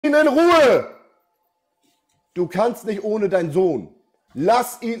ihn in Ruhe! Du kannst nicht ohne deinen Sohn.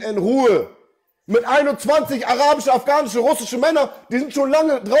 Lass ihn in Ruhe. Mit 21 arabische, afghanische, russische Männer, die sind schon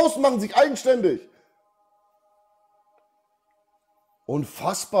lange draußen, machen sich eigenständig.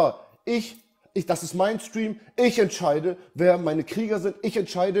 Unfassbar. Das ist mein Stream. Ich entscheide, wer meine Krieger sind. Ich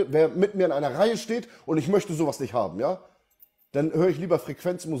entscheide, wer mit mir in einer Reihe steht. Und ich möchte sowas nicht haben, ja? Dann höre ich lieber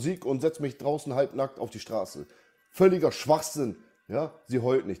Frequenzmusik und setze mich draußen halbnackt auf die Straße. Völliger Schwachsinn, ja? Sie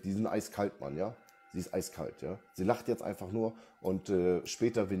heult nicht, die sind eiskalt, Mann, ja? Sie ist eiskalt, ja? Sie lacht jetzt einfach nur und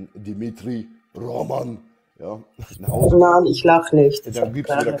später, wenn Dimitri, Roman, ja, nach Hause Nein, ich lach nicht. dann gibt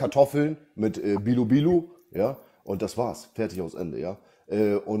es wieder Kartoffeln mit Bilu Bilu, ja, und das war's, fertig aus Ende, ja.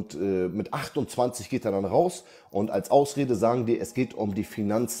 Mit 28 geht er dann raus und als Ausrede sagen die, es geht um die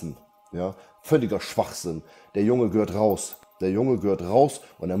Finanzen, ja. Völliger Schwachsinn. Der Junge gehört raus. Der Junge gehört raus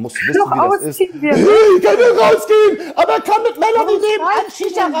und er muss wissen, wie das ist. Ich kann nicht rausgehen, aber er kann mit Männern wie nebenan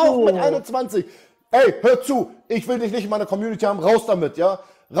Shisha rauchen mit 21. Ey, hör zu, ich will dich nicht in meiner Community haben, raus damit, ja?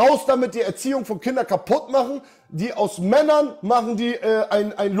 Raus damit, die Erziehung von Kindern kaputt machen, die aus Männern machen die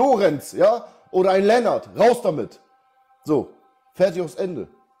ein Lorenz, ja? Oder ein Lennart, raus damit. So, fertig aufs Ende.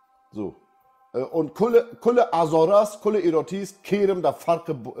 So. Und Kulle Azoras, Kulle Erotis, Kerem da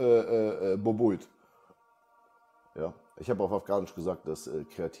Farke Bobuit. Ja, ich habe auf Afghanisch gesagt, dass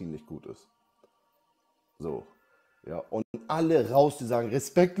Kreatin nicht gut ist. So. Ja, und alle raus, die sagen,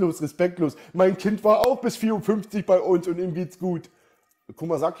 respektlos, respektlos. Mein Kind war auch bis 54 bei uns und ihm geht's gut.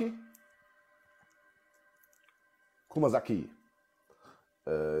 Kumasaki? Kumasaki.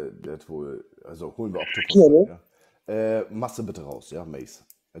 Der hat wohl, also holen wir Oktopus. Ja. Masse bitte raus, ja, Mace.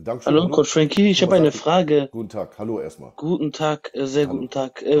 Dankeschön. Hallo, Coachfranki, ich habe eine Frage. Guten Tag, hallo erstmal. Guten Tag, sehr Hallo. guten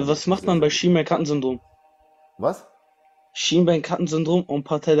Tag. Was macht man bei Schienbeinkantensyndrom? Was? Schienbeinkantensyndrom und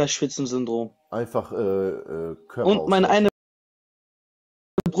Patellaspitzensyndrom. Einfach Körper Und meine eine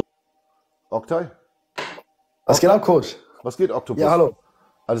Oktay? Was geht ab, Coach? Was geht, Oktopus? Ja, hallo.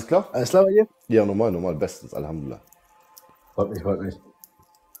 Alles klar? Alles klar bei dir? Ja, normal, bestens, Alhamdulillah. Freut mich.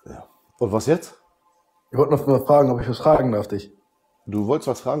 Ja. Und was jetzt? Ich wollte noch mal fragen, ob ich was fragen darf, dich. Du wolltest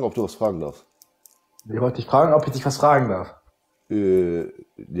was fragen, ob du was fragen darfst? Ich wollte dich fragen, ob ich dich was fragen darf.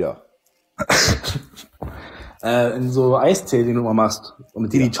 Ja. In so Eistee, den du mal machst, und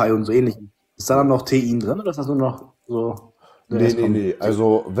mit Didi Chai und so ähnlich, ist da dann noch Tein drin oder ist das nur noch so? Nee.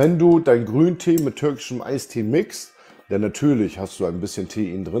 Also, wenn du dein Grüntee mit türkischem Eistee mixt, dann natürlich hast du ein bisschen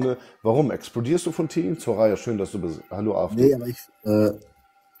Tein drin. Warum? Explodierst du von Tein? Soraya, schön, dass du bist. Hallo, AfD. Nee, aber ich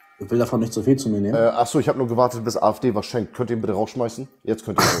will davon nicht so viel zu mir nehmen. Achso, ich habe nur gewartet, bis AfD was schenkt. Könnt ihr ihn bitte rausschmeißen? Jetzt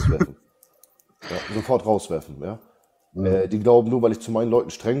könnt ihr ihn rauswerfen. Ja, sofort rauswerfen, ja. Die glauben nur, weil ich zu meinen Leuten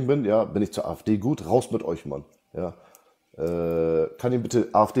streng bin, ja, bin ich zur AfD gut. Raus mit euch, Mann. Ja. Kann ihn bitte,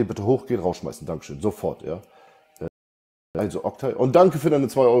 AfD bitte hochgehen, rausschmeißen. Dankeschön. Sofort, ja. Also, Oktay. Und danke für deine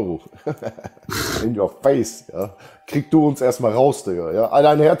 2 Euro. In your face, ja. Krieg du uns erstmal raus, Digga, ja. All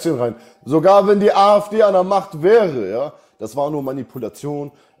ein Herzchen rein. Sogar wenn die AfD an der Macht wäre, ja. Das war nur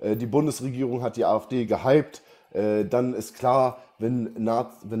Manipulation. Die Bundesregierung hat die AfD gehypt. Dann ist klar,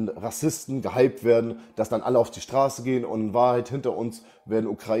 wenn Rassisten gehypt werden, dass dann alle auf die Straße gehen und in Wahrheit hinter uns werden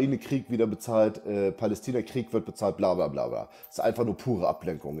Ukraine-Krieg wieder bezahlt, Palästina-Krieg wird bezahlt, bla bla bla bla. Das ist einfach nur pure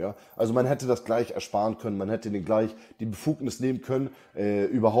Ablenkung, ja. Also man hätte das gleich ersparen können, man hätte den gleich die Befugnis nehmen können,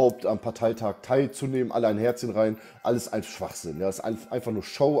 überhaupt am Parteitag teilzunehmen, alle ein Herzchen rein, alles ein Schwachsinn, ja. Das ist einfach nur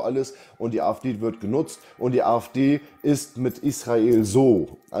Show alles und die AfD wird genutzt und die AfD ist mit Israel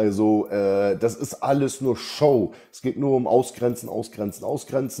so. Also das ist alles nur Show. Es geht nur um Ausgrenzen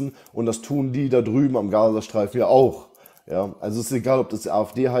und das tun die da drüben am Gazastreifen ja auch. Ja, also es ist egal, ob das die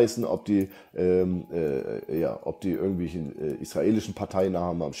AfD heißen, ob die irgendwelche israelischen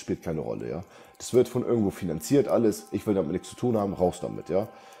Parteinamen haben, spielt keine Rolle. Ja, das wird von irgendwo finanziert alles. Ich will damit nichts zu tun haben, raus damit. Ja,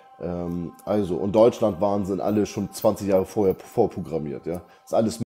 also und Deutschland waren sind alle schon 20 Jahre vorher vorprogrammiert. Ja, ist alles